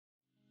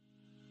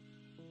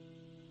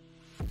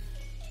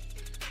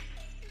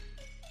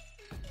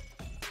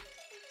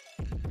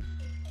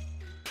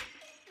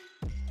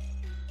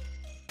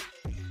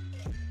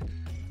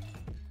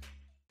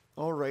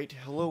Alright,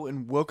 hello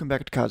and welcome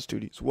back to COD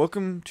Studios.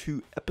 Welcome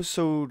to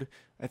episode,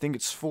 I think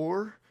it's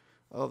 4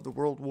 of the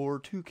World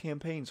War II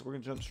campaign, so we're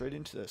going to jump straight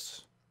into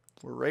this.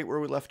 We're right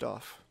where we left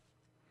off.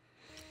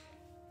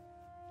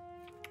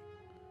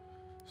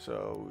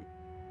 So,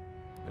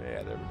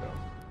 yeah, there we go.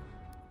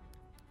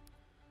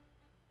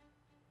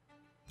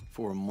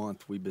 For a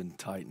month, we've been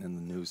tightening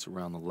the noose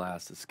around the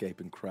last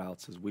escaping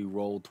Krauts as we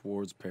roll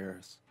towards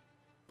Paris.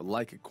 But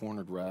like a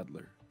cornered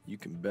rattler, you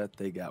can bet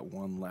they got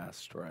one last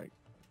strike.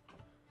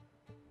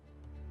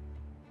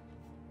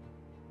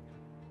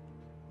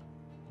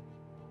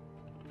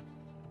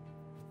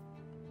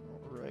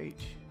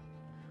 Alright,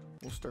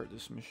 we'll start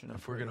this mission up.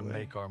 If we're gonna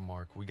make our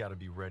mark, we gotta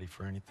be ready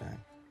for anything.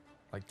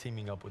 Like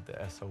teaming up with the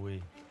SOE,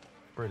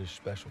 British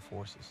Special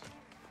Forces.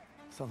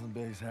 Something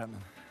big's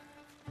happening.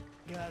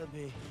 Gotta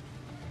be.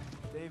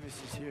 Davis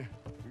is here.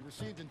 We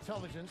received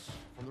intelligence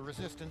from the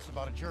resistance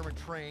about a German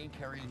train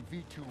carrying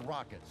V2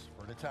 rockets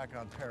for an attack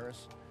on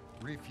Paris,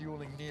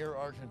 refueling near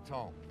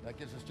Argenton. That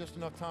gives us just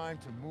enough time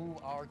to move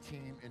our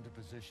team into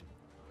position.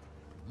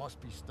 It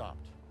must be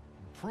stopped.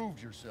 You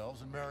proved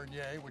yourselves in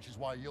Marigny, which is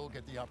why you'll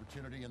get the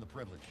opportunity and the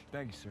privilege.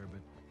 Thank you, sir, but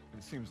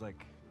it seems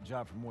like a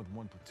job for more than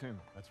one platoon.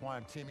 That's why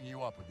I'm teaming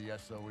you up with the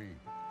SOE.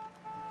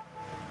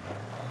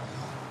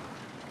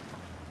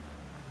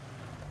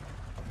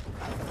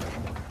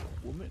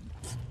 Woman.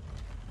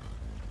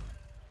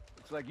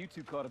 Looks like you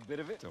two caught a bit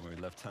of it. Don't worry,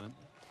 Lieutenant.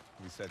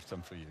 We saved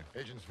some for you.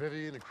 Agents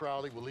Vivian and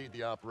Crowley will lead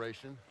the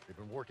operation. They've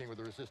been working with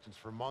the resistance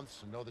for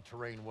months and know the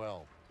terrain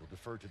well. We'll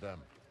defer to them.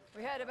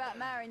 We heard about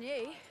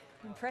Marigny.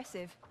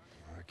 Impressive.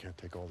 I can't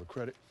take all the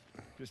credit.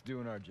 Just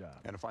doing our job.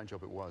 And a fine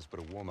job it was, but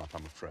a warm-up,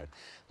 I'm afraid.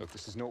 Look,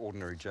 this is no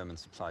ordinary German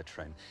supply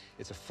train.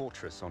 It's a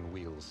fortress on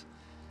wheels.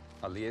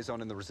 Our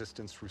liaison in the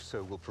resistance,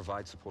 Rousseau, will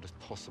provide support if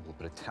possible,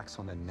 but attacks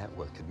on their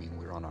network could mean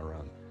we're on our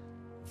own.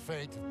 The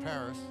fate of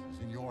Paris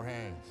is in your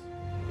hands.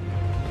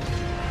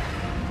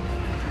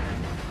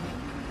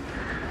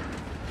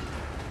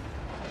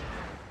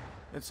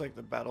 It's like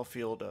the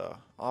battlefield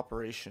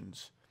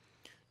operations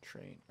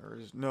train, or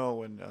is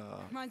no, and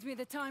Reminds me of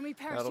the time we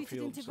parachuted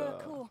Battlefield's into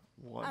Vercourt.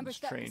 one's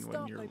Ambushed at the train when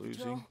start you're by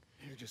losing. patrol.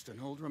 You're just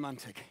an old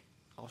romantic.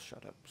 I'll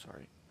shut up,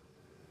 sorry.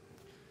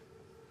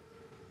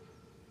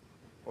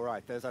 All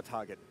right, there's our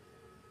target.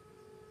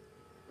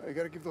 You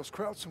gotta give those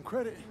Krauts some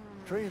credit.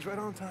 Train's right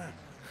on time.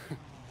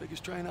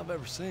 Biggest train I've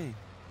ever seen.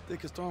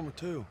 Thickest armor,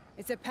 too.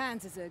 It's a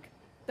Panzerzug.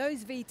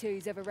 Those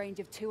V2s have a range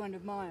of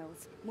 200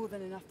 miles, more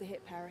than enough to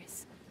hit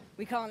Paris.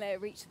 We can't let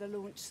it reach the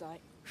launch site.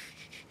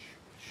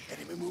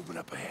 Enemy movement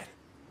up ahead.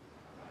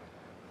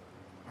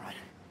 All right,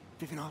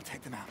 Vivian, I'll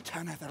take them out.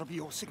 Turner, that'll be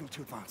your signal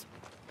to advance.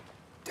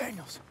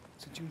 Daniels,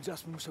 since you and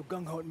Zussman were so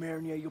gung-ho at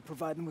Marigny, you'll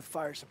provide them with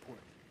fire support.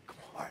 Come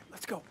on, all right,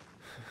 let's go.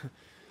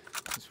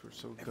 Since we're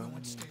so Everyone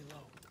gunny. stay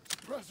low.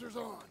 Suppressors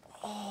on.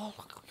 Oh,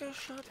 look at a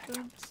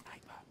shotgun.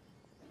 Sniper,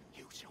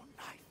 use your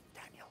knife,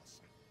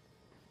 Daniels.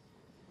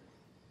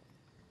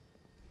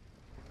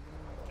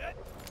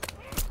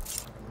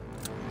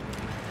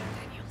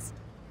 Daniels,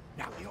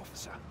 now the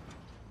officer.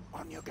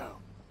 On you go.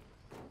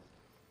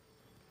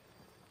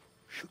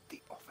 Shoot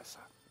the officer.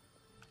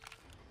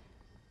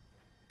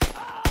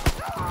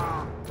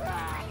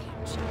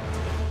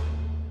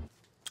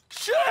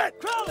 Shit!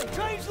 Crowley,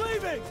 train's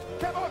leaving!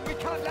 Come on, we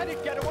can't let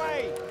it get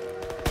away!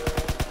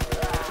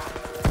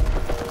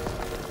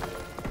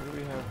 What do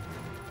we have?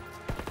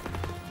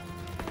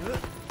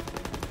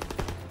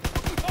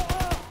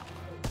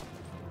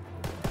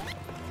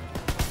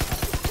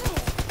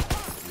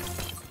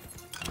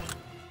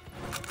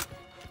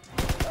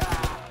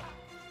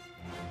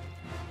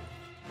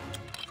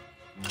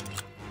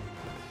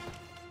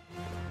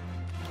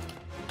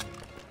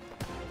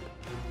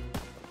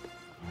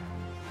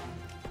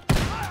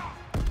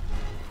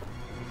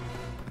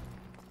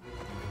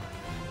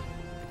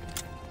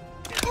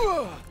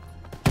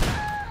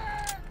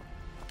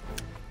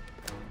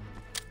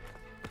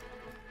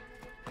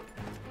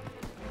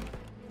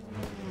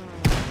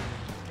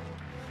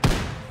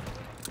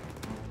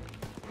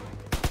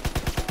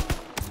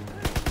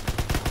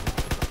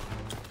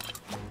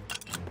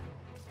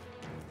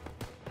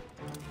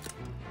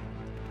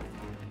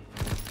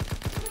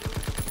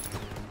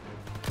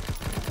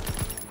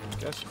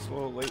 Guess it's a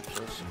little late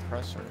for a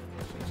suppressor,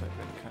 since I've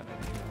been kind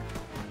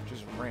of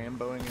just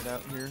Ramboing it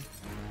out here.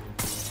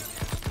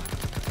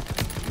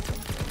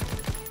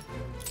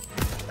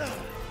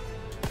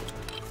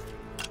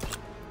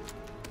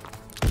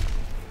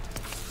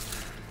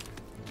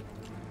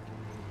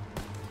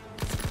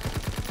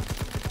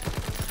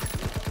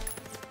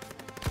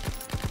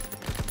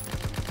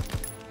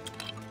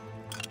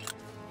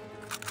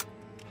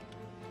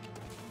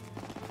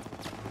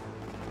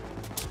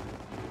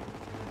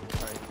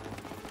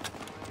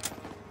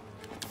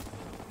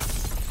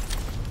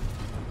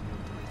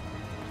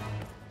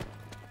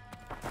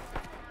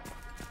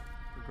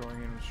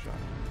 Going in with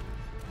shotgun.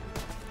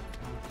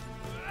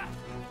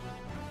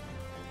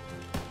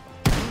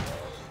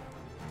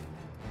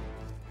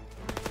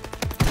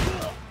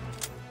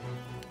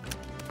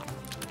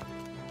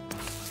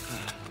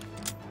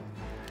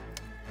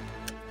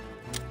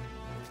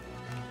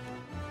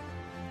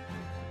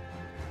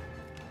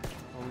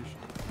 Holy shit.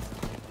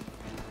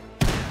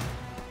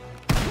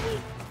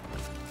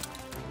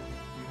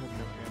 You have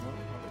no ammo.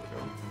 How'd it go?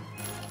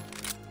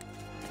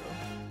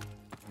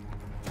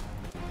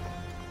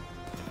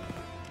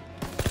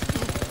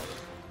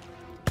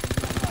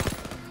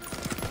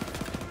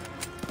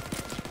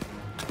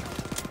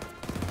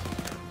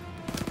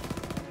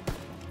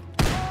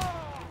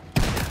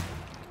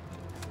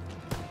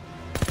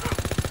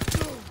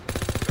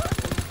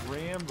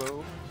 Rambo.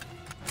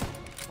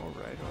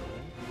 Alright.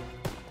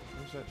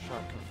 Where's that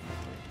shot coming from?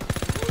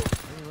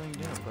 Why are you laying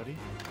down, buddy?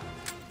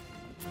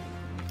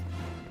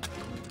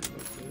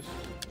 Like this.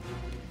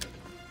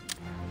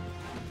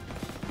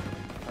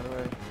 How do I...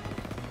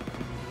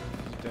 This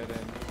is a dead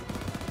end.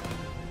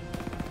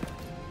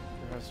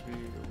 There has to be a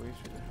way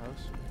through the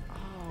house.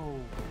 Ow!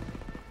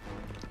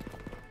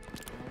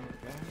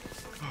 Back.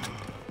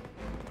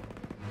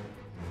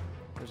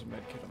 There's a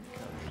med kit on the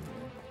couch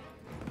there.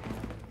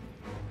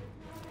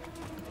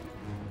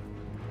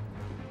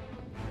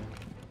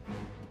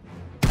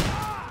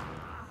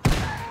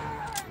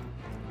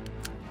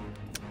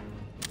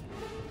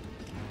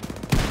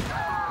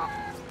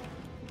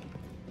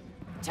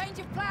 Change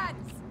of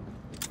plans!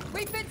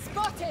 We've been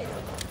spotted!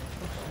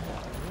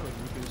 Really?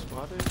 We've been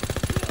spotted?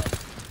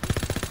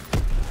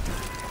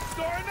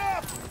 Storing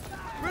up!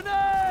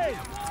 Grenade!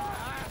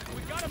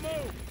 We gotta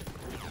move!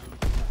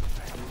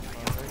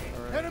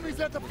 Alright. Enemies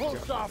at the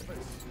post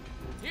office!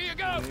 Here you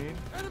go! Grenade.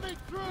 Enemy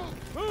through!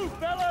 Move,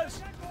 fellas!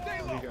 Stay What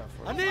do low! you got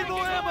for I us? need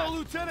more ammo,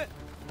 Lieutenant!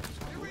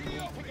 We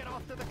need to get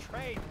off to the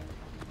train!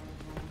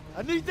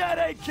 I need that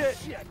aid kit!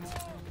 Shit!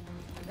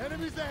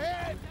 Enemies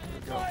ahead!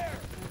 Go. Fire!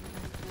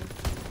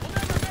 We'll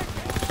never make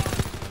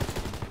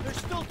it! There's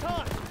still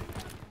time!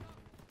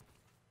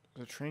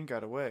 The train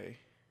got away.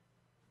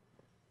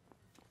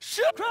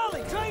 Shit!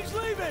 Crowley, train's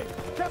leaving!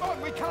 Come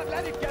on, we can't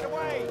let it get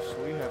away!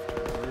 So we have to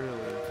really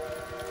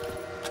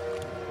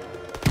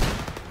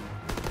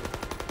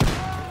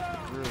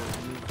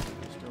move through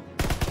this, don't we?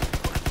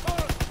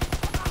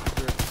 Is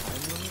there a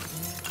time limit?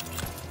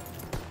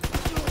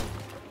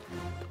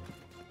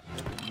 I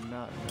did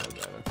not know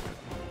that.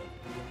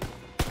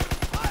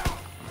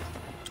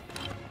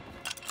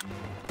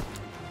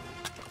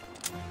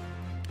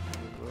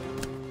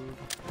 Reload.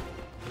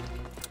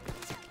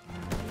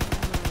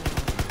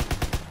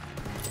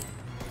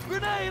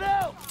 Grenade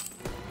out!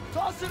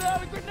 Toss it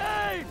out, a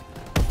grenade!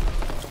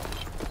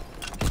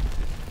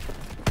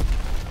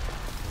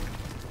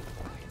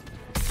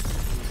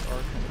 These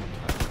are kind of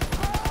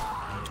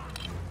timed.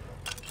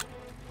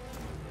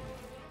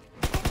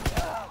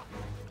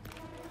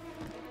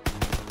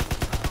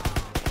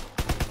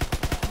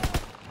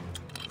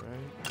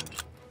 Alright.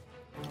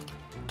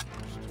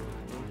 Still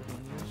loaded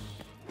on this.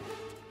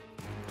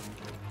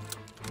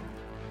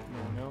 No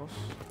one else.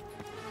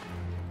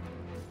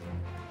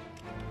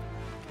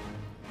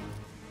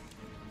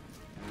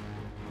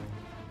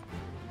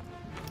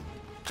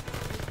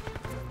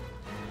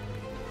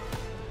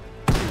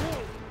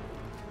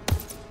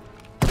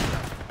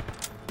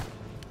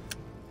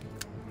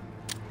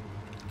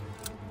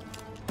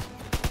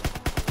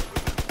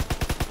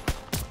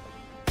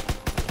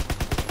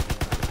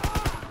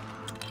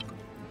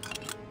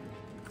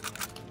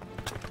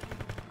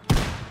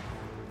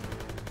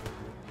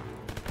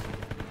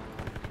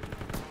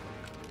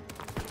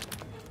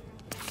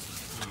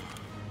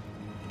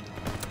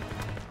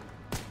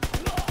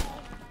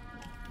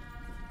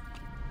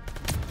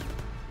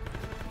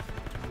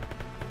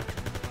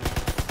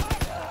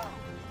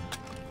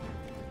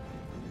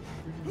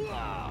 Oh,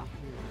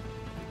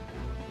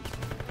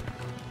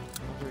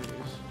 there he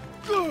is.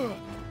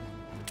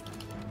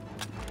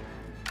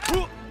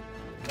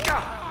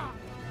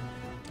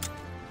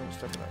 Don't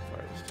step in that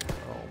fire this time.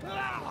 Oh my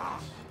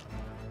goodness.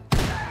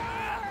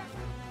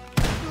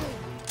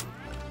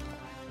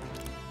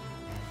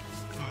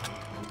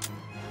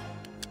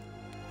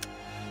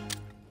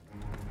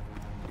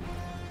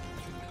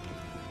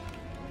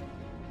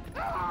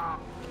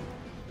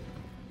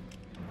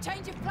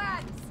 Change of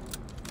plans!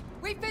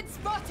 We've been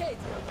spotted!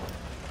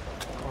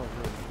 Oh,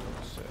 really?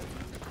 Don't say.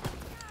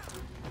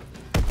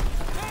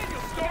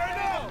 Daniel, storing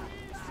up!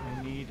 I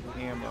need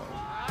ammo.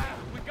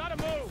 We gotta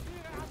move!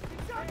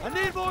 I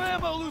need more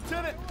ammo,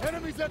 Lieutenant!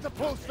 Enemies at the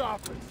post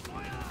office!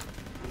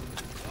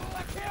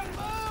 I can't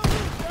move!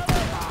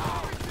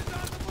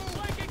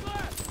 Flanking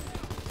left!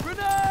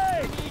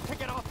 Grenade! We need to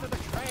get off to the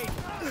train!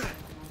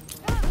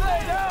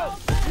 Grenade out!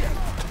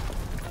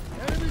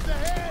 Enemies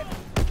ahead!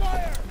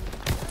 Fire!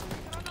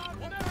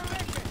 We'll never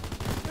make it!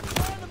 They're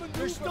trying to maneuver.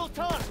 There's still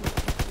time!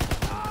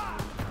 I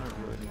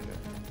really need it.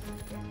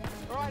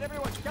 All right,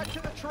 everyone, get to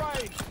the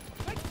train!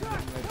 Next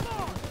track! Come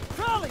on!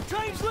 Crowley,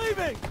 train's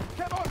leaving!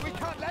 Come on, we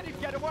can't let him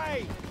get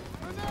away!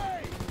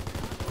 Grenade!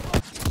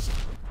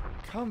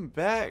 Come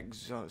back,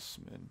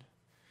 Zussman.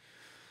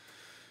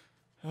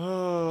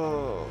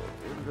 Oh,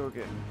 here we go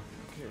again.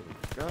 Okay, we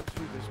got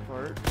through this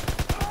part.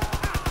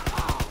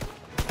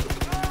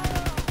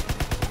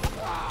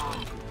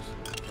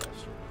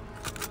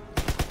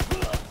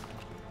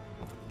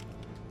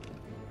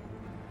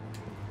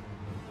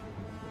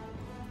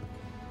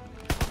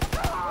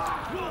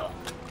 Alright.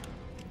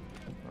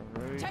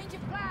 Change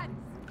of plans.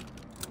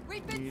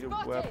 We've been Need a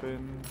spotted.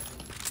 weapon.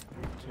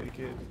 Take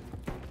it.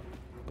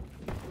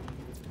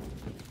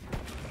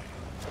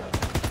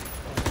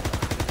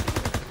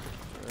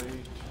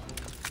 Right.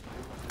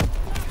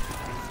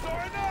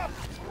 Storing up!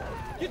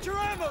 Get your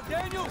ammo,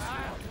 Daniels!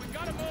 We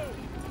gotta move!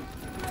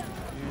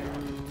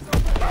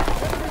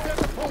 Enemies at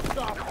the post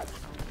office!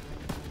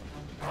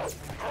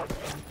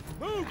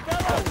 Move,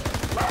 fellas!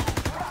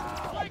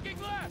 Flanking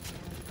left!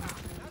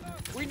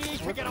 We need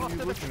to get off to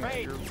the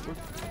train! You're looking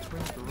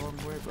the wrong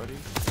way, buddy.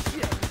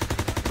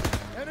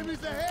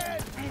 Enemies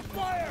ahead!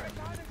 Fire!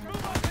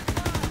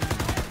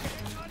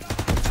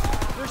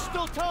 There's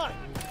still time!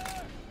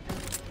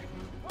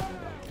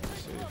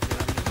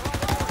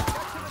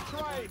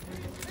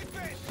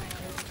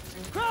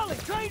 Crowley,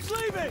 train's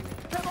leaving!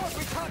 Come on,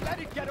 we can't let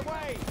it get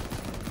away!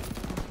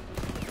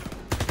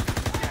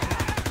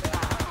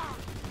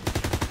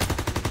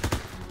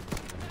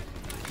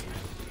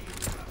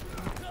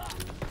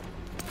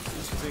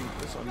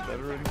 This on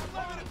veteran.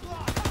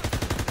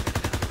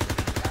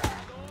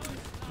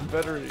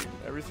 Veteran,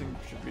 everything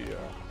should be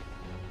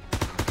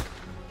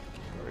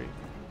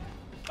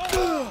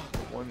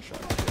one shot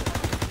kill.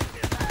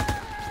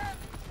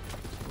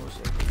 Most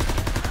likely.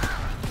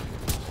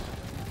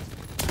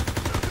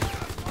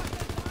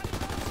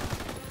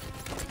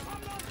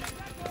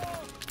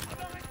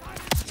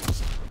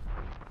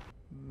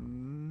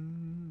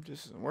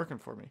 This isn't working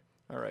for me.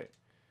 All right.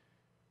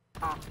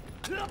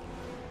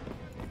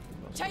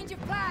 Change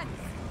of plans.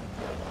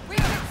 We've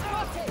been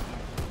spotted.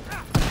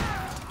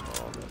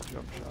 Oh, that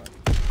jump shot.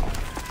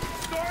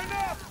 Storing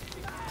up!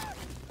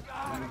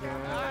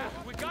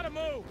 We gotta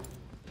move!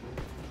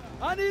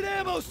 I need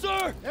ammo,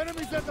 sir!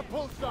 Enemies at the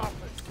post office!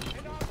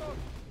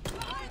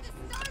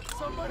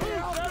 Somebody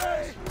help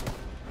me!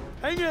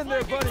 Hang in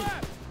there, buddy!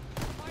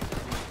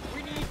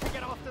 We need to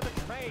get off to the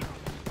train!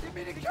 Give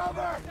me the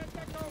cover!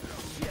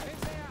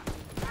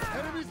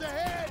 Enemies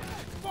ahead!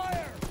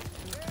 Fire!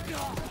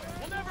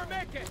 We'll never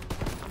make it!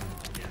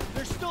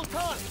 There's still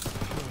time!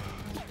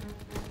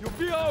 You'll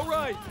be all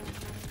right!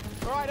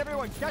 All right,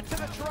 everyone, get to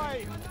the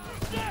train!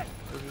 Come,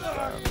 the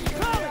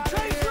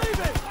train's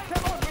leaving!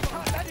 Come on, we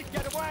can't let it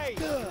get away!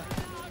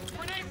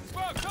 Grenades and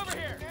smokes, over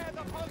here! Near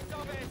the post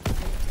office!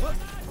 What?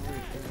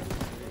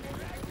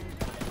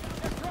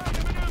 They're trying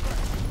to maneuver!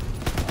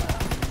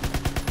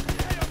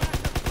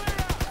 Clear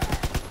out!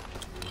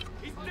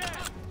 He's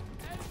dead!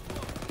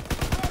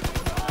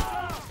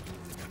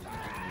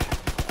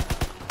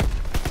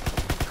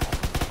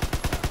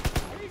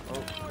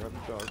 Oh, grab the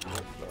dog, grab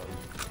the dog.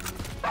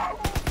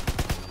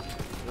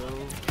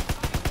 Go.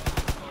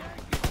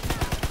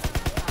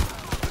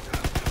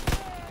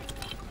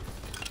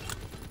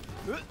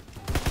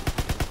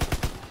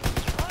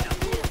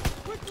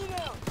 Quickly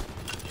now!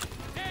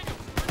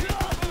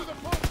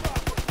 Daniel!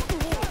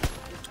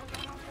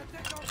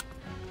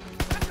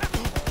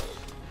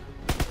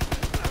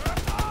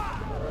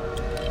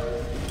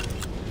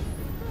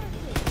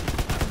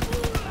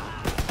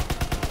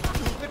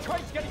 The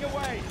train's getting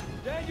away!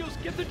 Daniels,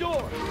 get the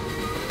door!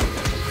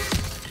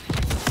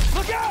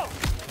 Look out!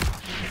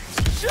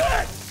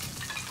 Shit!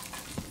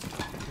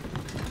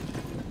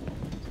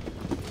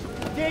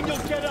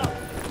 Daniels, get up!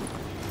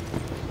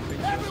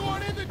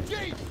 Everyone in the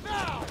Jeep,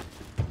 now!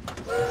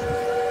 We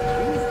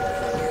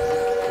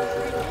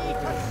need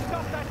to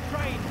stop that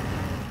train!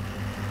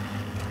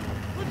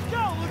 Let's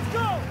go! Let's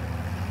go!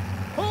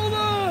 Hold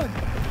on!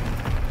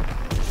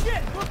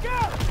 Shit! Look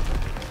out!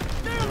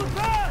 Near the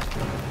path!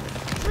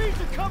 Trees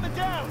are coming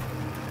down!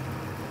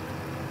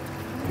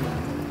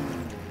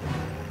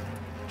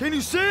 Can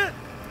you see it?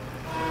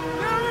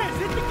 There it is!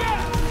 Hit the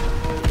gas!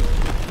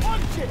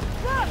 Punch it!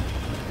 Run!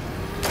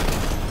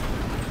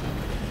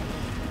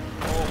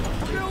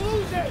 We're gonna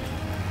lose it!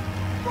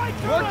 Right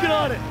through Working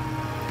on it!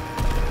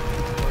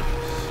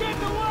 Get in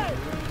the way!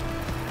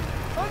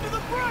 Under the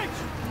bridge!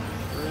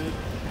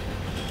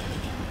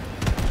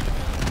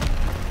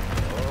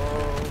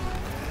 Oh.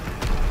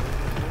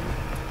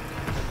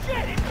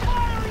 Shit! It's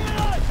firing at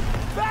us!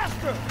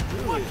 Faster!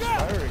 Really Watch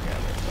out! firing at us.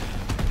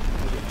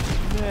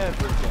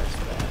 Never guess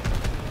that.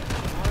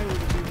 Why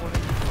would it be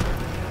wanting to fire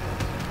at us?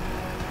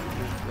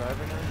 Just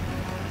driving her?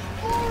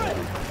 For it!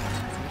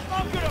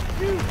 I'm gonna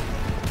puke!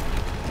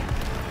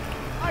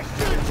 I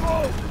should have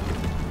drove!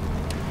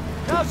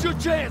 Now's your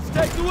chance!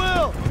 Take the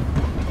wheel!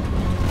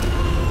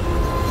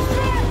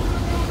 Shit!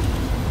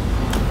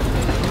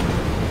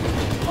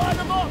 Line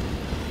them up!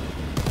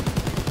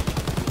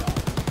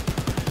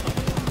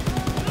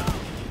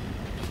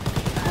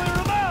 Clear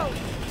them out!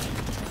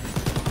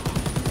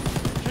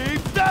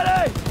 Keep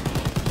steady!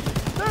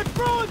 They're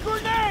throwing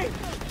grenades!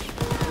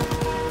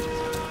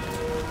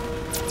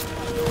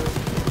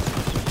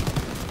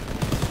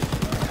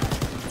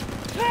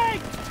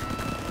 Take!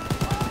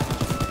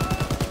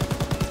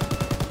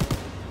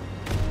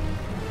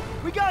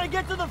 We gotta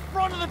get to the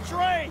front of the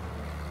train!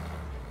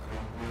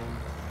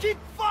 Keep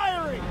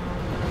firing!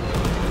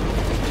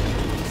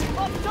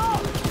 Up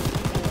top!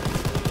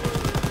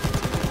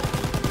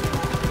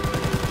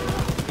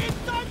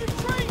 Inside the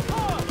train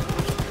car!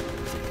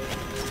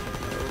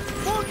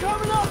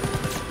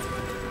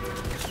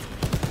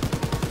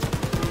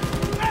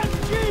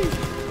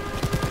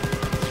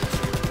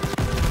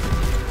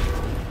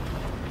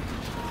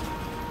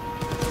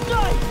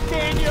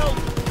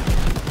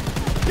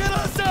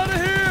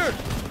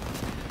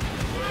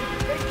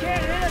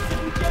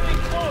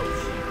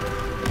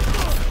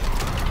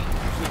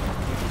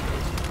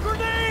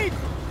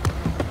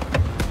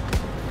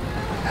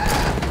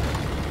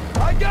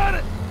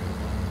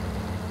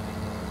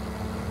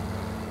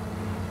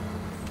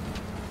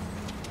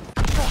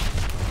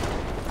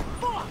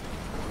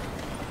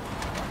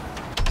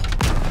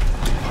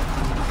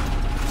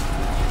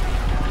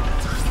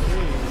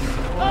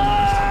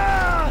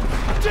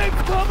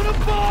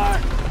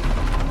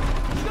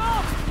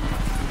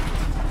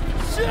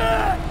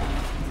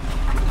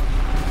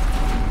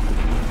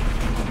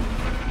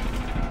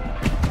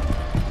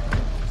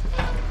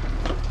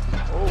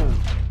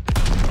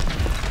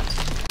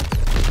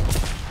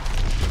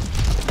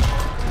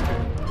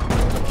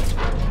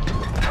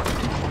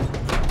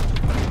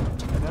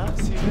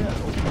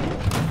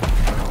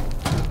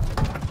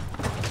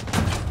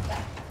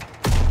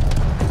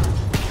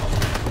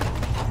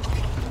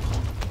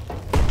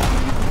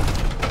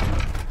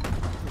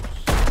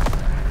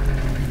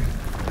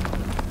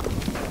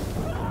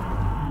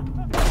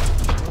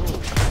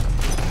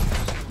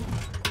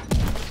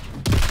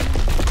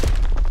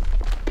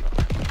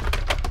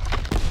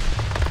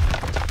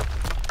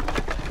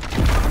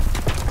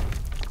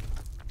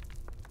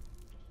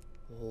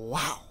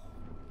 Wow.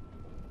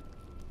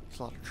 It's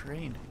a lot of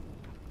train.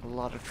 A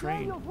lot of train.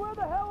 Daniels, where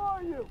the hell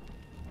are you?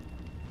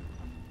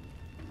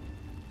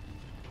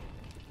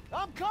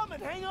 I'm coming,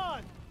 hang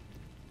on!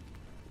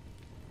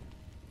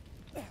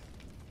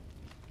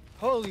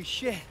 Holy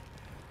shit.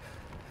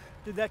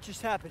 Did that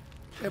just happen?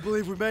 Can't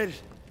believe we made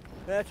it.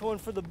 That's one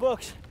for the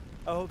books.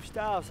 I hope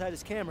Styles had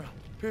his camera.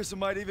 Pearson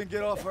might even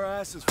get off our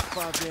asses for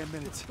 5 damn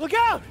minutes. Look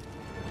out!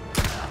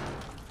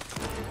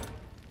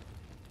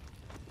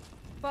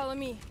 Follow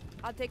me.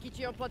 I'll take you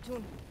to your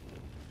platoon.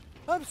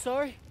 I'm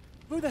sorry.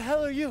 Who the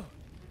hell are you?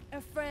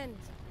 A friend.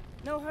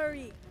 No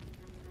hurry.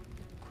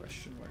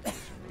 Question mark is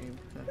your name.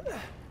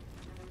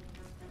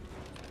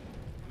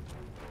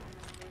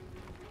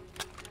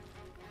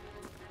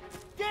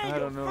 Daniel, I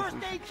don't know if first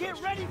we aid should kit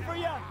trust ready you. for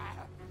you!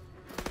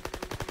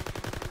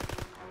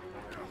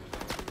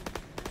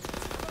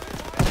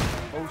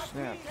 Oh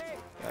snap.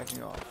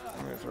 Backing off.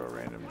 I'm gonna throw a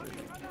random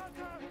grenade.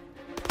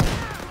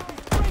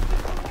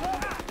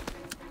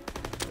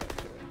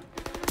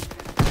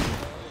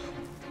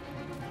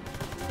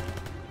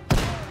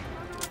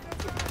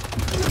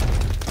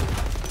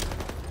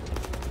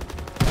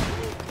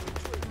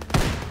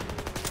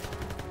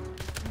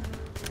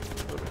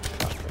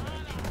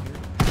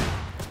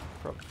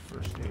 Probably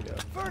first aid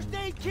up. First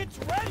aid kit's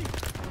ready!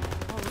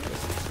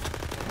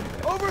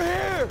 Over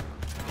here!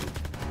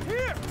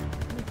 Here!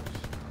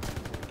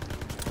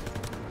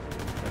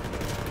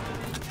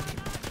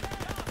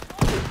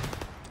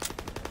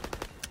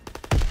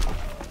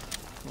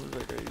 What was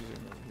that guy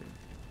using over here?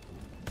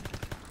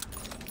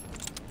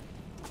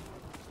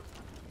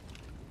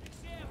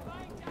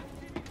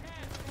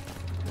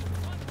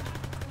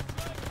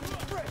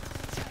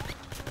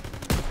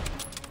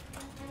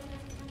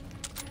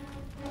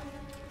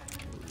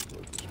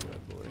 Reload this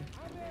bad boy.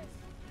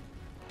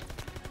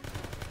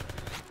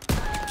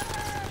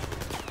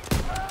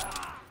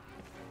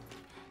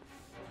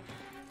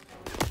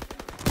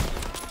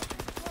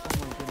 Oh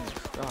my goodness,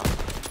 stop.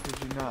 Did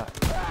you not?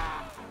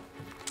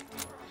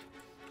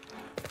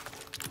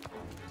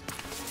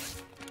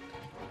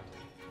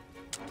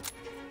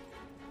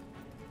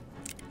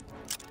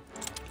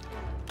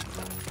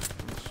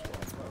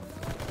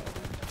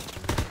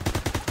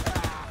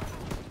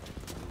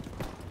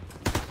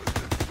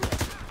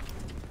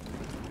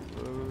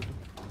 Reload.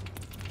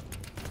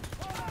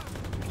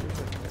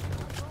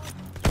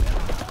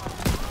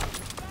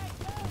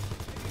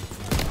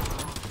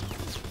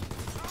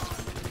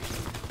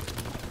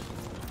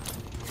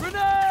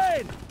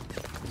 Grenade!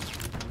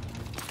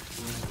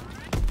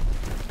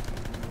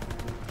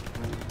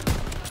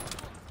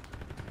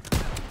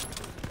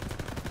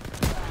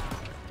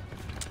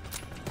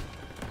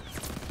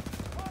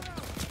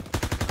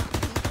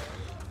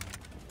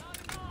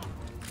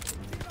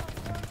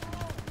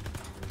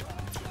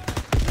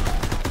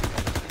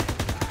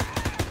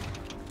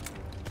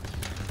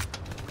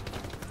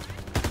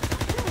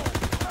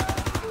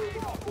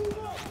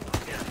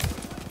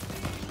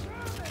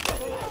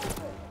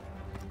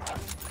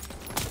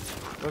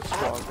 Let's go,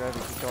 I'll grab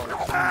the dog.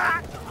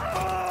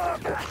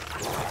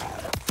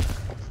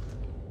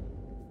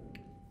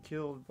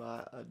 Killed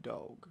by a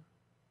dog.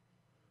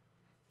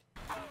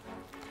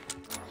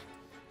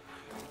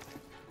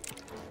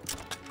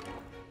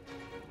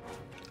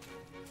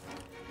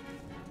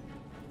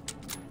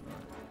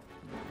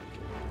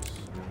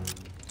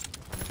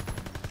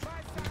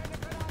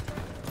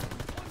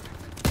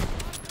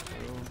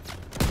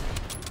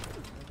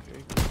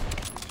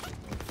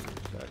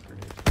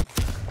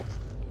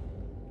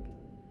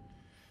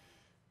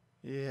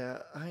 Yeah,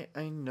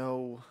 I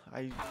know.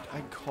 I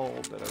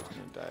called that I was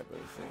gonna die by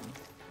the thing.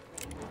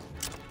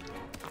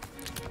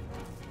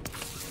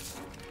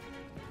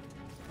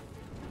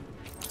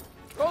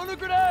 Throwing a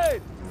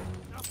grenade!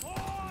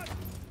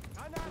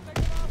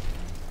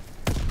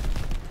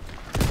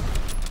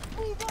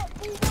 Move up,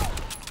 move up!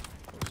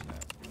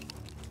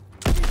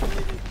 He's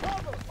leaving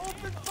cover!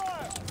 Open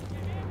fire!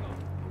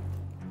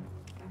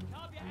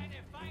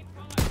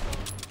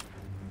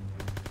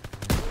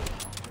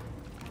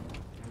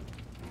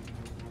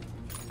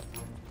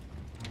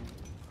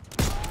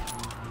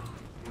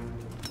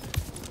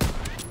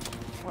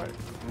 What?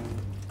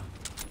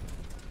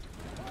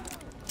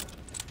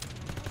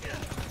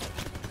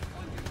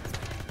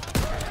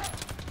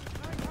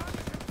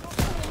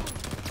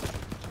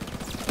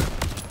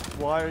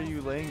 Why are you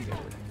laying there?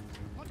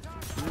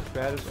 You're as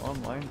bad as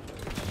online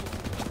players.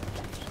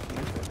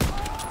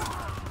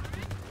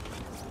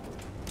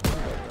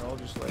 They're all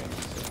just laying there.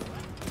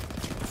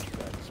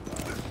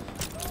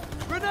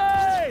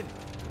 Grenade!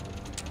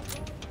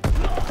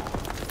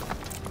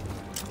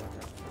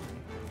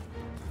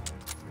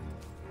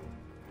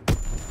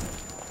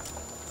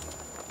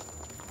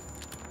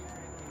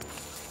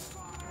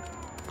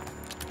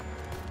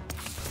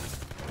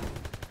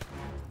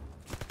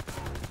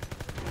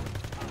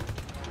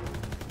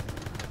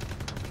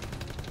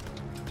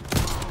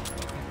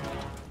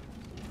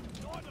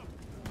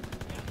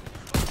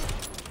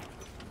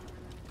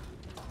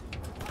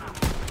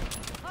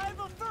 I have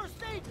a first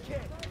aid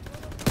kit!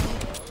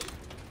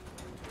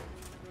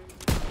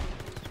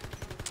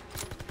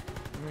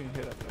 I'm gonna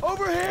hit up.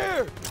 Over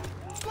here!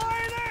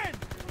 Flying in!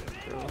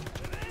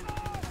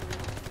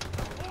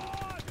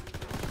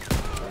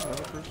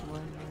 Another person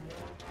laying there.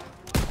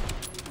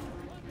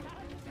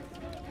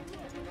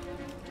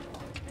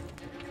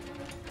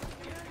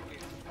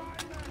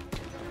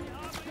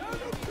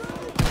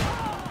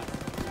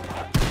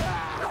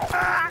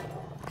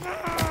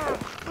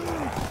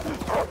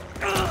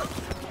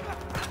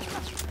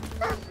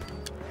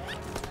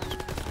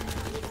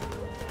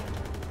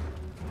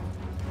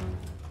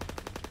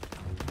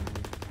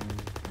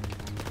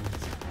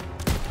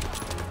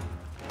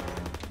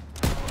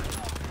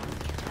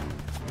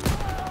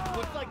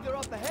 Looks like they're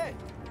up ahead.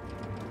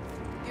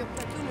 Your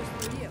platoon is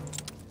through here.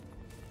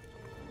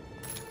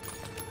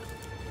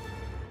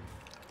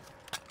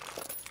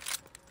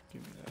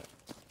 Give me that.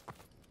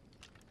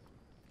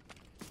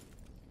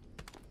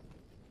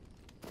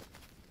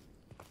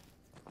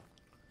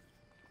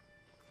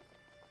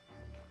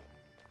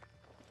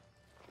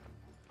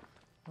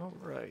 All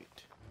right.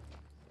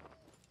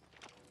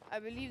 I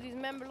believe these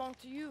men belong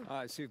to you.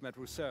 I see you've met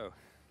Rousseau.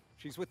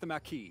 She's with the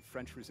Marquis,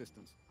 French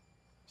resistance.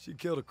 She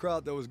killed a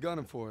crowd that was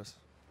gunning for us.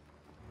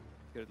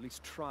 You could at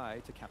least try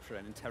to capture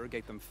and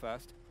interrogate them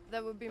first.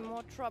 There would be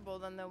more trouble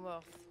than they're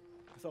worth.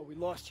 I thought we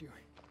lost you.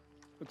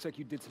 Looks like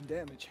you did some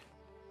damage.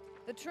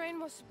 The train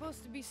was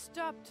supposed to be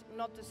stopped,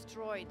 not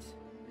destroyed.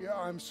 Yeah,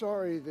 I'm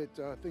sorry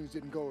that things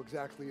didn't go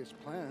exactly as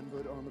planned,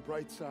 but on the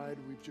bright side,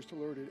 we've just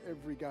alerted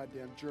every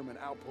goddamn German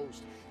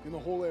outpost in the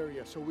whole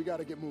area, so we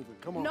gotta get moving.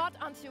 Come on. Not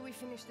until we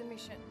finish the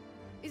mission.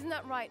 Isn't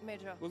that right,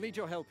 Major? We'll need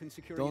your help in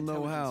securing Don't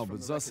know how, but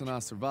the Zuss and I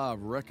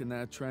survived wrecking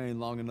that train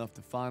long enough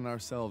to find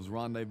ourselves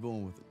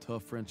rendezvousing with a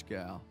tough French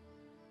gal.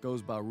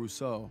 Goes by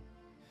Rousseau.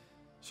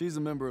 She's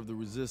a member of the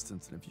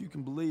Resistance, and if you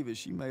can believe it,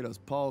 she made us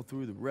paw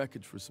through the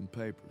wreckage for some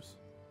papers.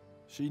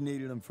 She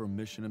needed them for a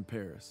mission in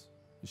Paris,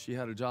 and she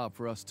had a job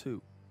for us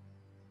too.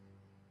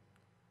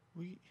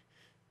 We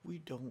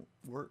don't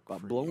work By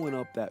for blowing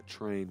up that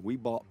train, we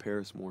bought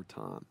Paris more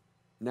time.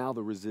 Now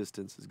the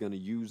Resistance is going to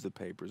use the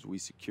papers we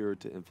secured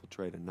to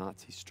infiltrate a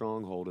Nazi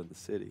stronghold in the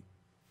city.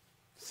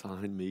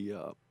 Sign me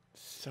up.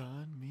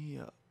 Sign me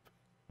up.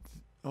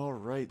 All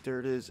right,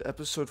 there it is,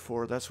 episode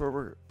 4. That's where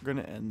we're going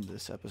to end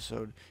this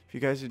episode. If you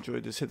guys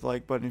enjoyed this, hit the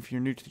like button. If you're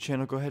new to the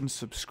channel, go ahead and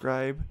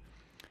subscribe.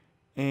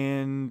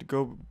 And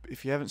go,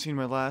 if you haven't seen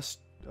my last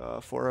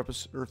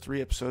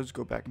 3 episodes,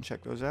 go back and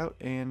check those out.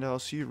 And I'll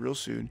see you real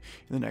soon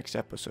in the next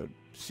episode.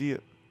 See ya.